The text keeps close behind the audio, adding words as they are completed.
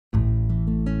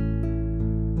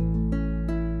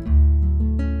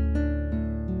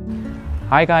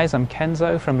Hi guys, I'm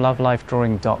Kenzo from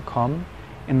lovelifedrawing.com.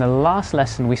 In the last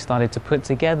lesson we started to put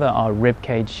together our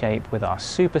ribcage shape with our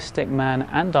super stick man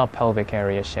and our pelvic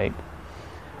area shape.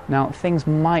 Now things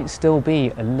might still be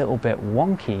a little bit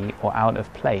wonky or out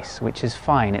of place, which is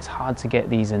fine. It's hard to get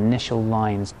these initial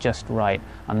lines just right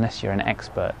unless you're an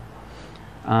expert.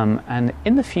 And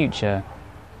in the future,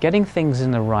 getting things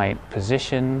in the right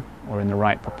position or in the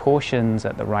right proportions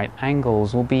at the right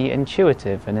angles will be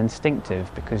intuitive and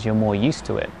instinctive because you're more used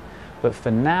to it. But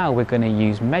for now, we're going to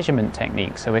use measurement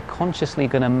techniques. So we're consciously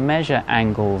going to measure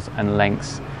angles and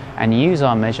lengths and use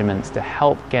our measurements to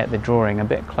help get the drawing a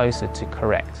bit closer to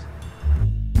correct.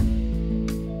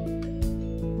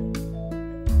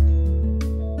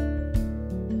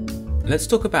 Let's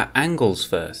talk about angles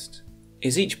first.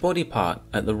 Is each body part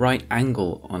at the right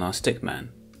angle on our stickman?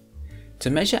 To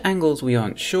measure angles we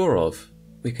aren't sure of,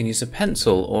 we can use a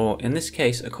pencil or, in this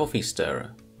case, a coffee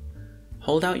stirrer.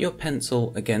 Hold out your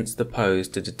pencil against the pose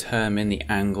to determine the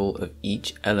angle of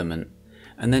each element,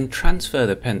 and then transfer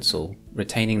the pencil,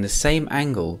 retaining the same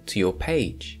angle, to your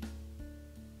page.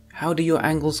 How do your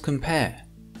angles compare?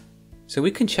 So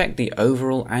we can check the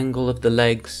overall angle of the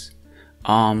legs,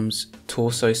 arms,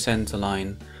 torso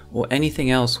centerline, or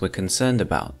anything else we're concerned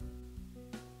about.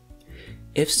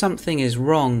 If something is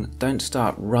wrong, don't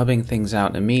start rubbing things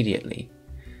out immediately.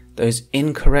 Those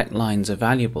incorrect lines are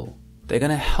valuable. They're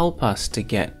going to help us to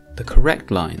get the correct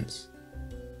lines.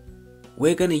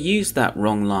 We're going to use that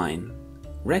wrong line,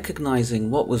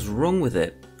 recognizing what was wrong with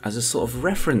it as a sort of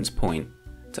reference point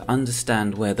to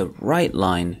understand where the right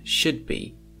line should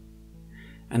be.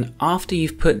 And after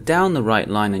you've put down the right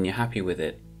line and you're happy with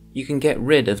it, you can get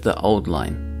rid of the old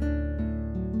line.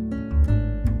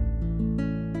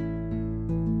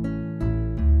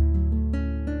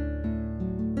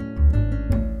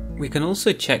 We can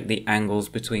also check the angles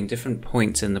between different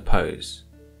points in the pose.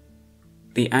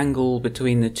 The angle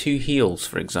between the two heels,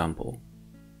 for example.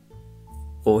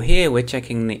 Or here we're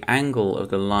checking the angle of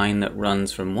the line that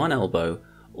runs from one elbow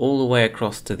all the way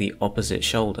across to the opposite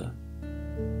shoulder.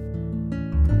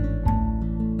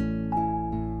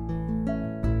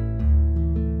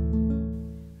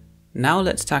 Now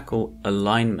let's tackle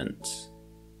alignments.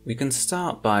 We can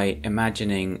start by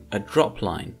imagining a drop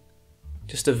line.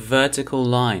 Just a vertical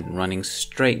line running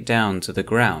straight down to the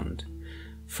ground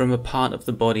from a part of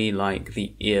the body like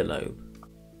the earlobe.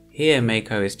 Here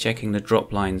Mako is checking the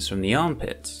drop lines from the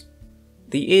armpits.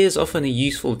 The ear is often a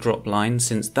useful drop line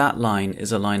since that line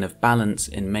is a line of balance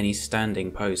in many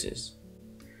standing poses.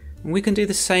 And we can do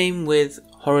the same with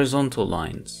horizontal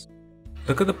lines.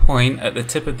 Look at the point at the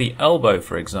tip of the elbow,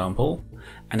 for example,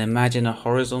 and imagine a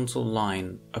horizontal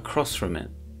line across from it.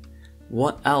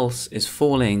 What else is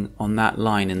falling on that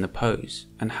line in the pose,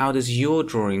 and how does your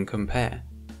drawing compare?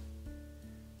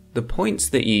 The points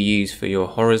that you use for your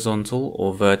horizontal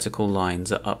or vertical lines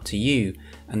are up to you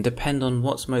and depend on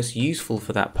what's most useful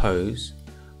for that pose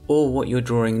or what your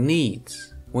drawing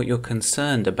needs, what you're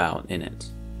concerned about in it.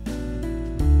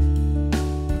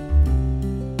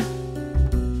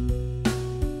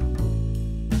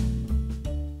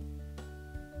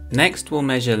 Next, we'll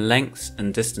measure lengths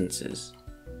and distances.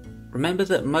 Remember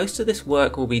that most of this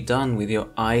work will be done with your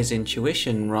eye's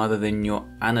intuition rather than your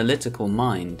analytical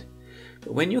mind.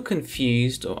 But when you're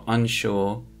confused or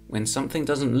unsure, when something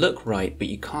doesn't look right but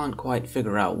you can't quite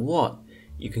figure out what,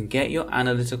 you can get your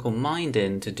analytical mind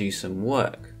in to do some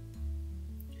work.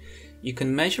 You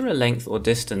can measure a length or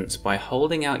distance by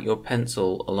holding out your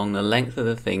pencil along the length of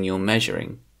the thing you're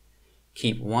measuring.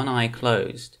 Keep one eye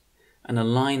closed and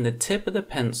align the tip of the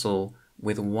pencil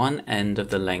with one end of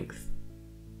the length.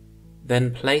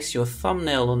 Then place your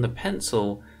thumbnail on the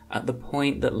pencil at the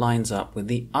point that lines up with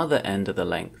the other end of the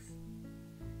length.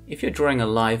 If you're drawing a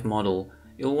live model,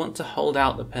 you'll want to hold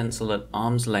out the pencil at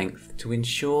arm's length to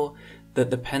ensure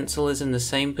that the pencil is in the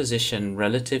same position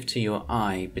relative to your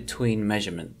eye between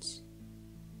measurements.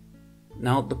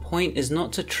 Now, the point is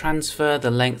not to transfer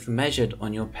the length measured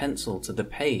on your pencil to the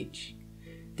page.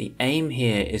 The aim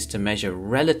here is to measure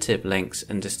relative lengths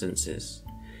and distances.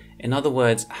 In other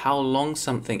words, how long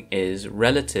something is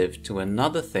relative to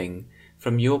another thing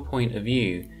from your point of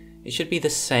view. It should be the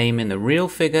same in the real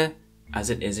figure as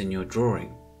it is in your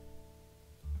drawing.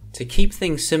 To keep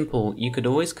things simple, you could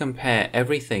always compare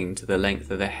everything to the length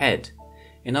of the head.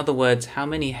 In other words, how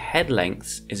many head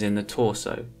lengths is in the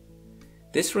torso.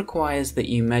 This requires that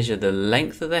you measure the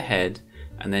length of the head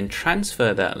and then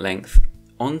transfer that length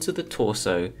onto the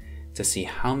torso to see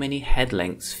how many head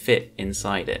lengths fit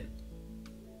inside it.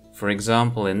 For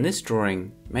example, in this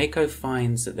drawing, Mako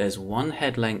finds that there's one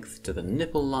head length to the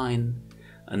nipple line,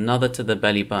 another to the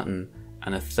belly button,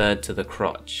 and a third to the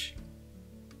crotch.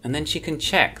 and then she can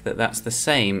check that that's the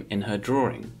same in her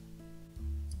drawing.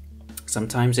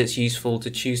 Sometimes it's useful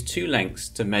to choose two lengths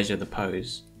to measure the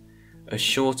pose. A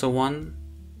shorter one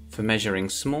for measuring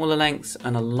smaller lengths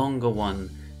and a longer one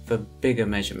for bigger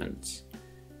measurements.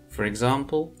 For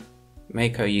example,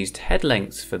 Mako used head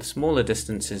lengths for the smaller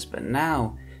distances, but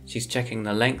now she's checking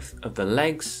the length of the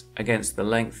legs against the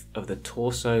length of the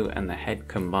torso and the head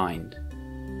combined.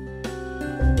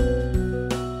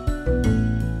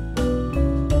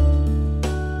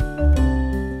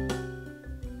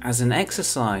 As an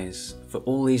exercise for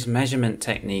all these measurement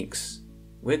techniques,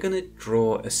 we're going to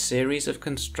draw a series of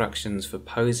constructions for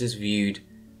poses viewed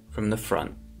from the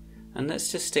front. And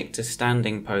let's just stick to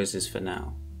standing poses for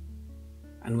now.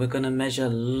 And we're going to measure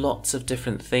lots of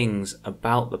different things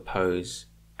about the pose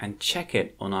and check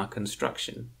it on our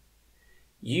construction.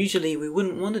 Usually we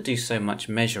wouldn't want to do so much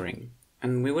measuring,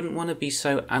 and we wouldn't want to be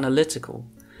so analytical,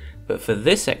 but for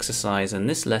this exercise and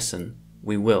this lesson,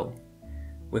 we will.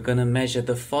 We're going to measure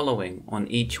the following on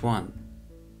each one.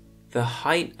 The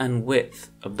height and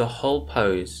width of the whole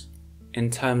pose in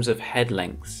terms of head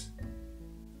lengths.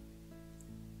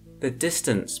 The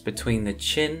distance between the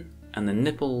chin and the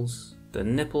nipples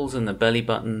and the belly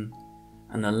button,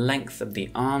 and the length of the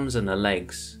arms and the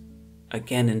legs,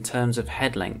 again in terms of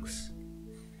head lengths.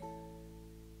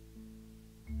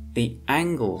 The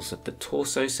angles of the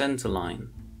torso center line,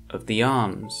 of the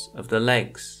arms, of the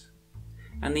legs,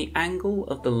 and the angle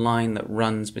of the line that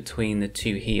runs between the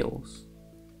two heels.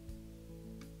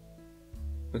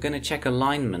 We're going to check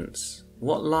alignments.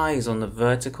 What lies on the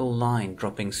vertical line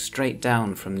dropping straight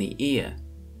down from the ear?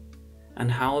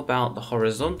 And how about the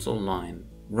horizontal line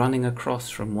running across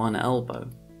from one elbow?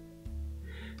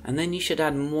 And then you should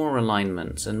add more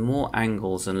alignments and more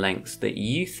angles and lengths that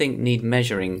you think need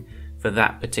measuring for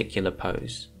that particular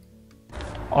pose.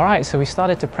 Alright, so we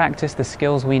started to practice the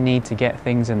skills we need to get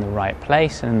things in the right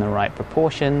place and in the right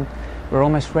proportion. We're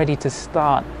almost ready to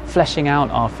start fleshing out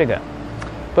our figure.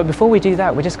 But before we do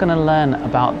that, we're just going to learn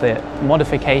about the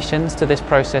modifications to this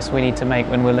process we need to make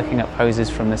when we're looking at poses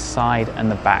from the side and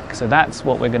the back. So that's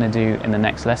what we're going to do in the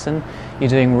next lesson. You're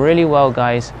doing really well,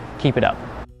 guys. Keep it up.